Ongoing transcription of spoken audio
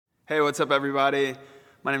Hey, what's up, everybody?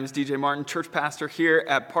 My name is DJ Martin, church pastor here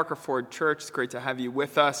at Parker Ford Church. It's great to have you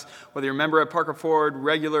with us. Whether you're a member at Parker Ford,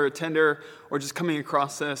 regular attender, or just coming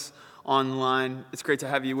across this online, it's great to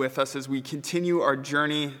have you with us as we continue our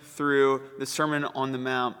journey through the Sermon on the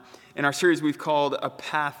Mount. In our series, we've called A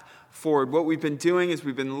Path Forward. What we've been doing is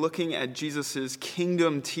we've been looking at Jesus'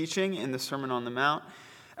 kingdom teaching in the Sermon on the Mount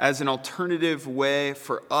as an alternative way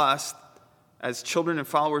for us, as children and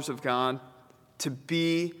followers of God, to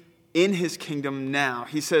be in his kingdom now.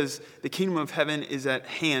 He says the kingdom of heaven is at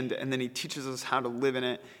hand, and then he teaches us how to live in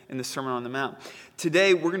it in the Sermon on the Mount.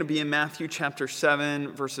 Today, we're going to be in Matthew chapter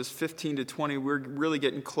 7, verses 15 to 20. We're really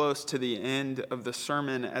getting close to the end of the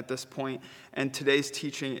sermon at this point, and today's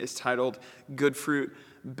teaching is titled Good Fruit,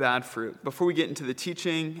 Bad Fruit. Before we get into the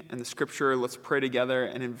teaching and the scripture, let's pray together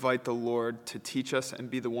and invite the Lord to teach us and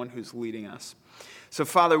be the one who's leading us. So,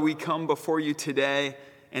 Father, we come before you today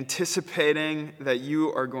anticipating that you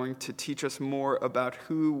are going to teach us more about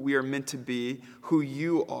who we are meant to be, who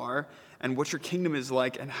you are, and what your kingdom is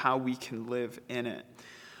like, and how we can live in it.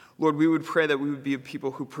 Lord, we would pray that we would be a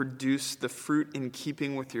people who produce the fruit in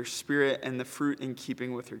keeping with your spirit and the fruit in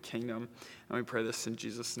keeping with your kingdom. And we pray this in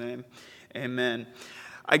Jesus' name. Amen.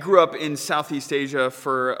 I grew up in Southeast Asia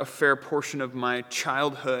for a fair portion of my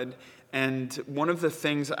childhood, and one of the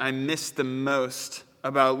things I missed the most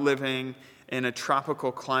about living in a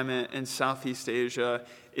tropical climate in Southeast Asia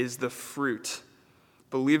is the fruit.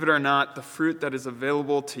 Believe it or not, the fruit that is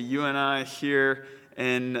available to you and I here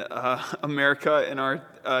in America, in our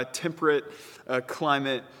temperate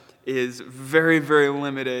climate, is very, very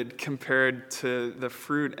limited compared to the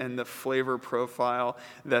fruit and the flavor profile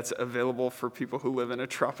that's available for people who live in a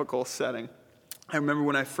tropical setting. I remember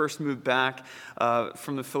when I first moved back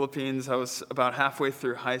from the Philippines, I was about halfway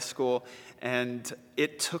through high school, and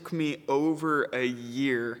it took me over a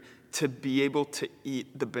year to be able to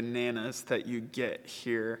eat the bananas that you get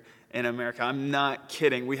here in America. I'm not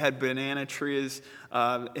kidding. We had banana trees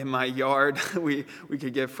in my yard. We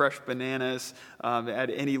could get fresh bananas at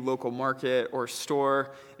any local market or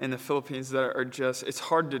store in the Philippines that are just, it's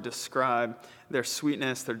hard to describe their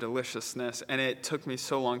sweetness, their deliciousness, and it took me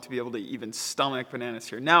so long to be able to even stomach bananas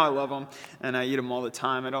here. Now I love them, and I eat them all the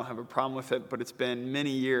time. I don't have a problem with it, but it's been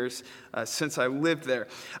many years since I lived there.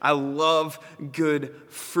 I love good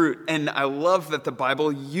fruit, and I love that the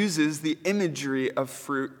Bible uses the imagery of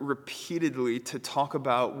fruit repeatedly to talk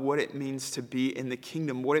about what it means to be in the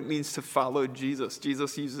kingdom, what it means to follow Jesus.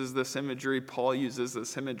 Jesus uses this imagery, Paul uses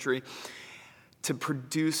this imagery. To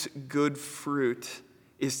produce good fruit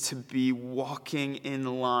is to be walking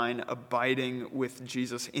in line, abiding with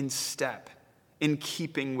Jesus, in step, in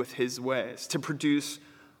keeping with his ways. To produce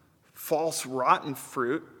false, rotten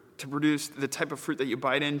fruit, to produce the type of fruit that you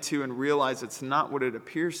bite into and realize it's not what it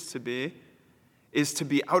appears to be, is to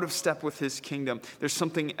be out of step with his kingdom. There's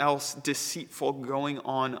something else deceitful going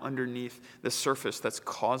on underneath the surface that's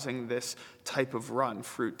causing this type of rotten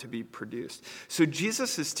fruit to be produced. So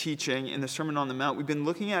Jesus' teaching in the Sermon on the Mount, we've been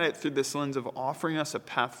looking at it through this lens of offering us a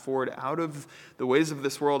path forward out of the ways of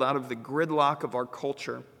this world, out of the gridlock of our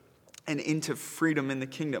culture, and into freedom in the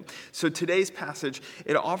kingdom. So today's passage,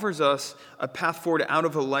 it offers us a path forward out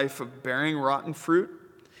of a life of bearing rotten fruit.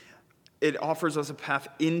 It offers us a path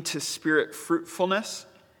into spirit fruitfulness,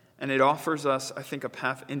 and it offers us, I think, a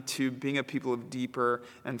path into being a people of deeper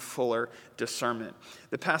and fuller discernment.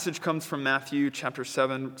 The passage comes from Matthew chapter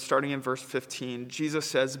 7, starting in verse 15. Jesus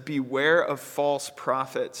says, "Beware of false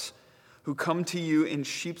prophets who come to you in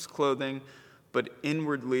sheep's clothing, but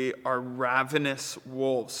inwardly are ravenous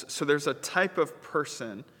wolves." So there's a type of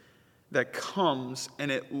person that comes,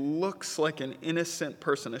 and it looks like an innocent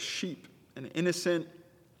person, a sheep, an innocent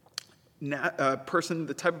person,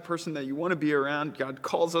 the type of person that you want to be around. God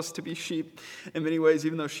calls us to be sheep in many ways,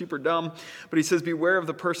 even though sheep are dumb. But he says, beware of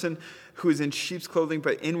the person who is in sheep's clothing,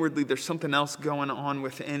 but inwardly there's something else going on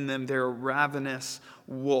within them. They're a ravenous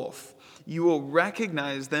wolf. You will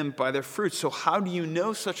recognize them by their fruit. So how do you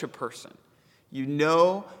know such a person? You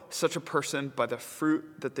know such a person by the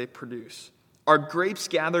fruit that they produce. Are grapes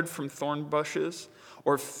gathered from thorn bushes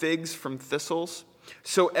or figs from thistles?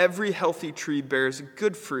 So every healthy tree bears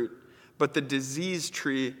good fruit, but the diseased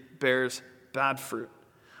tree bears bad fruit.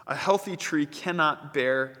 A healthy tree cannot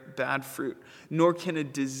bear bad fruit, nor can a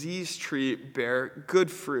diseased tree bear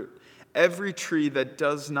good fruit. Every tree that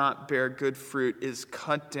does not bear good fruit is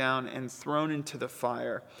cut down and thrown into the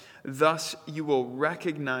fire. Thus you will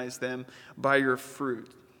recognize them by your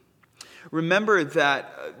fruit. Remember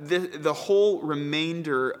that the whole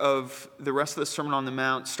remainder of the rest of the Sermon on the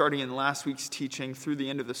Mount, starting in last week's teaching through the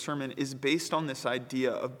end of the sermon, is based on this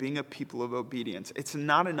idea of being a people of obedience. It's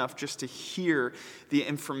not enough just to hear the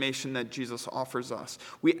information that Jesus offers us.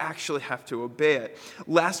 We actually have to obey it.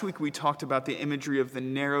 Last week we talked about the imagery of the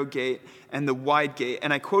narrow gate and the wide gate,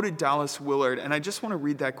 and I quoted Dallas Willard, and I just want to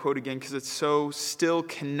read that quote again because it's so still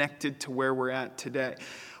connected to where we're at today.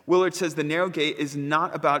 Willard says the narrow gate is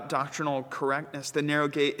not about doctrinal correctness. The narrow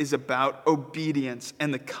gate is about obedience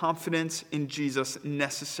and the confidence in Jesus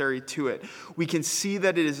necessary to it. We can see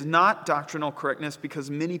that it is not doctrinal correctness because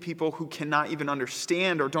many people who cannot even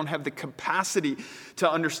understand or don't have the capacity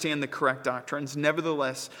to understand the correct doctrines,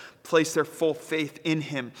 nevertheless, place their full faith in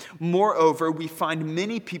him. Moreover, we find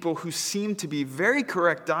many people who seem to be very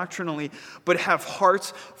correct doctrinally, but have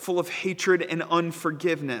hearts full of hatred and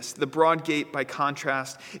unforgiveness. The broad gate, by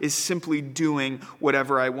contrast, is simply doing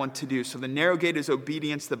whatever I want to do. So the narrow gate is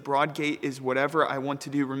obedience. The broad gate is whatever I want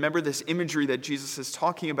to do. Remember this imagery that Jesus is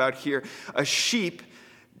talking about here. A sheep,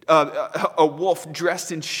 a wolf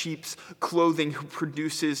dressed in sheep's clothing who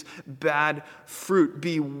produces bad fruit.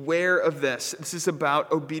 Beware of this. This is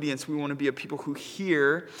about obedience. We want to be a people who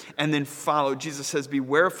hear and then follow. Jesus says,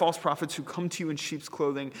 beware of false prophets who come to you in sheep's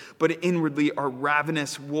clothing, but inwardly are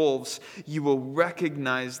ravenous wolves. You will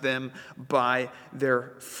recognize them by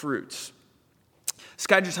their fruits.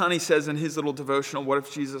 Skye Jethani says in his little devotional, What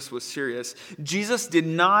If Jesus Was Serious? Jesus did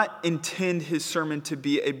not intend his sermon to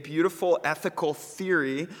be a beautiful ethical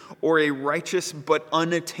theory or a righteous but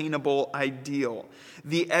unattainable ideal.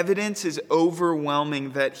 The evidence is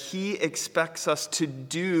overwhelming that he expects us to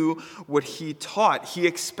do what he taught. He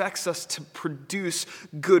expects us to produce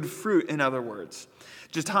good fruit, in other words.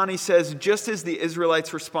 Jethani says, just as the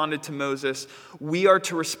Israelites responded to Moses, we are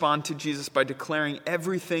to respond to Jesus by declaring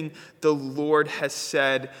everything the Lord has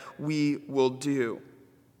said we will do.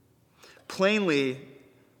 Plainly,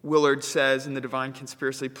 Willard says in The Divine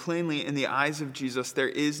Conspiracy, plainly in the eyes of Jesus, there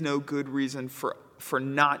is no good reason for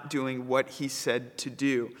not doing what he said to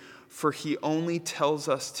do, for he only tells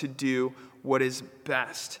us to do what is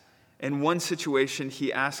best. In one situation,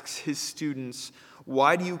 he asks his students,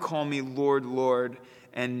 why do you call me Lord, Lord,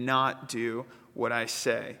 and not do what I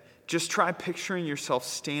say? Just try picturing yourself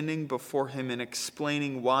standing before him and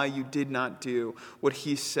explaining why you did not do what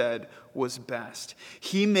he said was best.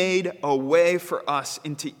 He made a way for us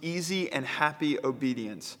into easy and happy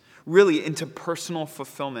obedience, really into personal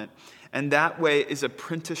fulfillment. And that way is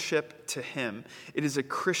apprenticeship to him. It is a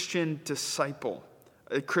Christian discipleship.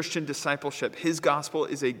 His gospel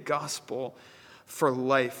is a gospel for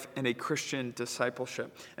life and a Christian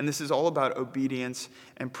discipleship. And this is all about obedience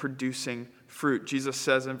and producing fruit. Jesus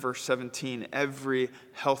says in verse 17, every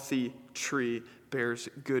healthy tree bears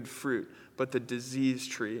good fruit, but the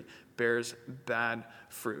diseased tree bears bad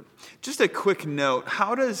fruit. Just a quick note,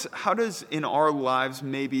 how does in our lives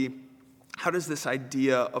how does this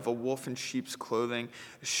idea of a wolf in sheep's clothing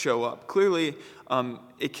show up? Clearly,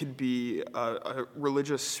 it could be a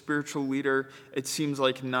religious, spiritual leader. It seems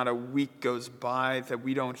like not a week goes by that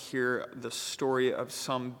we don't hear the story of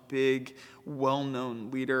some big,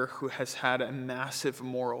 well-known leader who has had a massive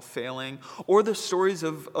moral failing, or the stories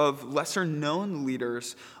of lesser-known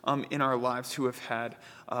leaders in our lives who have had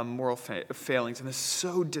moral failings. And it's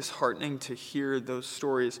so disheartening to hear those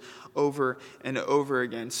stories over and over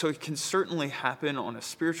again. So it can certainly happen on a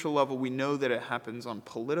spiritual level. We know that it happens on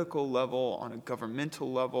political level, on a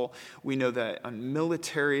governmental level. We know that on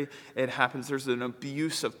military it happens. There's an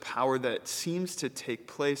abuse of power that seems to take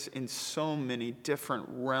place in so many different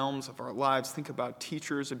realms of our lives. Think about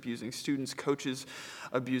teachers abusing students, coaches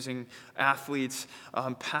abusing athletes,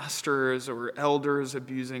 pastors or elders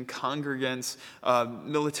abusing congregants,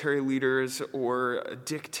 military leaders or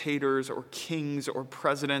dictators or kings or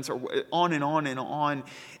presidents, or on and on and on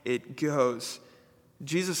it goes.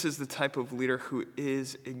 Jesus is the type of leader who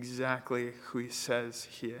is exactly who he says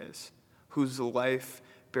he is, whose life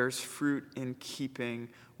bears fruit in keeping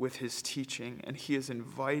with his teaching. And he is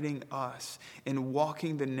inviting us in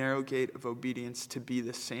walking the narrow gate of obedience to be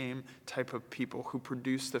the same type of people who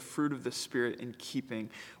produce the fruit of the Spirit in keeping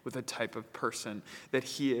with the type of person that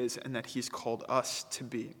he is and that he's called us to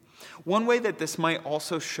be. One way that this might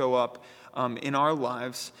also show up in our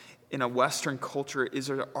lives in a Western culture is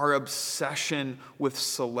our obsession with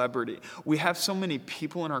celebrity. We have so many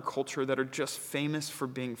people in our culture that are just famous for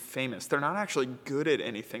being famous. They're not actually good at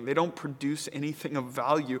anything. They don't produce anything of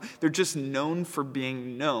value. They're just known for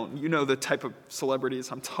being known. You know the type of celebrities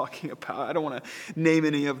I'm talking about. I don't want to name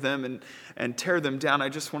any of them and tear them down. I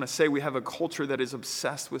just want to say we have a culture that is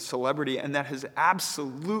obsessed with celebrity, and that has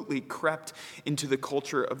absolutely crept into the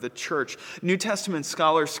culture of the church. New Testament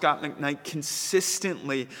scholar Scott McKnight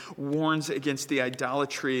consistently warns against the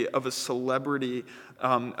idolatry of a celebrity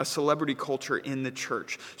culture in the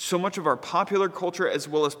church. So much of our popular culture, as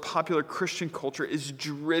well as popular Christian culture, is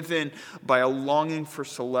driven by a longing for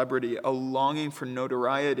celebrity, a longing for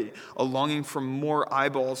notoriety, a longing for more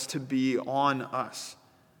eyeballs to be on us.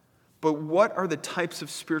 But what are the types of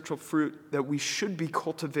spiritual fruit that we should be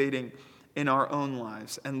cultivating in our own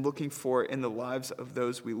lives and looking for in the lives of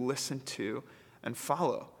those we listen to and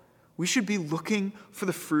follow? We should be looking for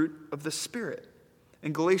the fruit of the Spirit.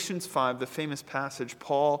 In Galatians 5, the famous passage,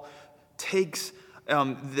 Paul takes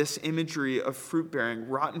this imagery of fruit bearing,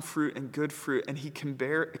 rotten fruit and good fruit, and he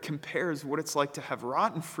compares what it's like to have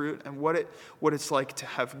rotten fruit and what it's like to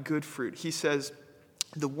have good fruit. He says,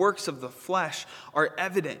 the works of the flesh are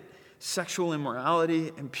evident: sexual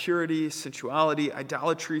immorality, impurity, sensuality,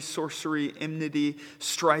 idolatry, sorcery, enmity,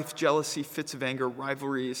 strife, jealousy, fits of anger,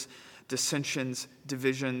 rivalries, dissensions,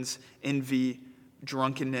 divisions, envy,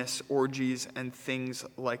 drunkenness, orgies, and things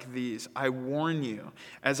like these. I warn you,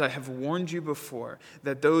 as I have warned you before,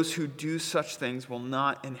 that those who do such things will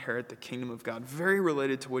not inherit the kingdom of God. Very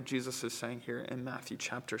related to what Jesus is saying here in Matthew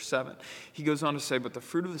chapter 7. He goes on to say, but the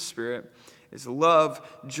fruit of the Spirit is love,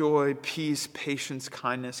 joy, peace, patience,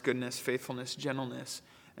 kindness, goodness, faithfulness, gentleness,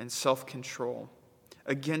 and self-control.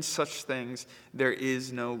 Against such things there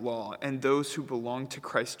is no law, and those who belong to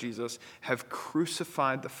Christ Jesus have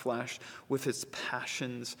crucified the flesh with its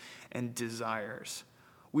passions and desires.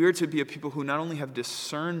 We are to be a people who not only have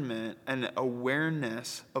discernment and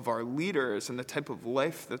awareness of our leaders and the type of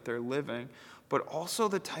life that they're living, but also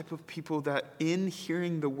the type of people that in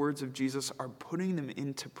hearing the words of Jesus are putting them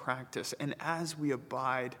into practice. And as we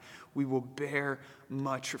abide, we will bear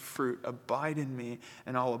much fruit. Abide in me,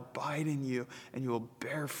 and I'll abide in you, and you will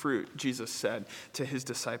bear fruit, Jesus said to his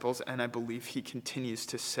disciples, and I believe he continues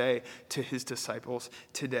to say to his disciples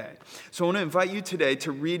today. So I want to invite you today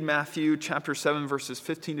to read Matthew chapter 7, verses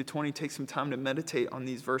 15 to 20. Take some time to meditate on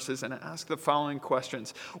these verses and ask the following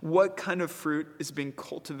questions. What kind of fruit is being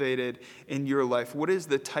cultivated in your life? What is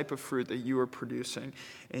the type of fruit that you are producing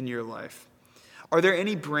in your life? Are there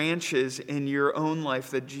any branches in your own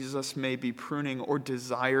life that Jesus may be pruning or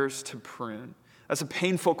desires to prune? That's a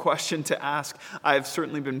painful question to ask. I have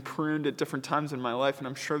certainly been pruned at different times in my life, and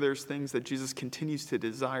I'm sure there's things that Jesus continues to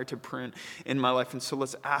desire to prune in my life. And so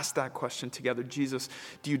let's ask that question together. Jesus,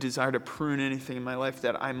 do you desire to prune anything in my life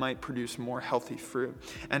that I might produce more healthy fruit?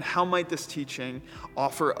 And how might this teaching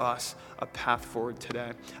offer us a path forward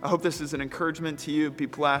today? I hope this is an encouragement to you. Be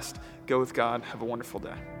blessed. Go with God. Have a wonderful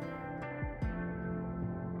day.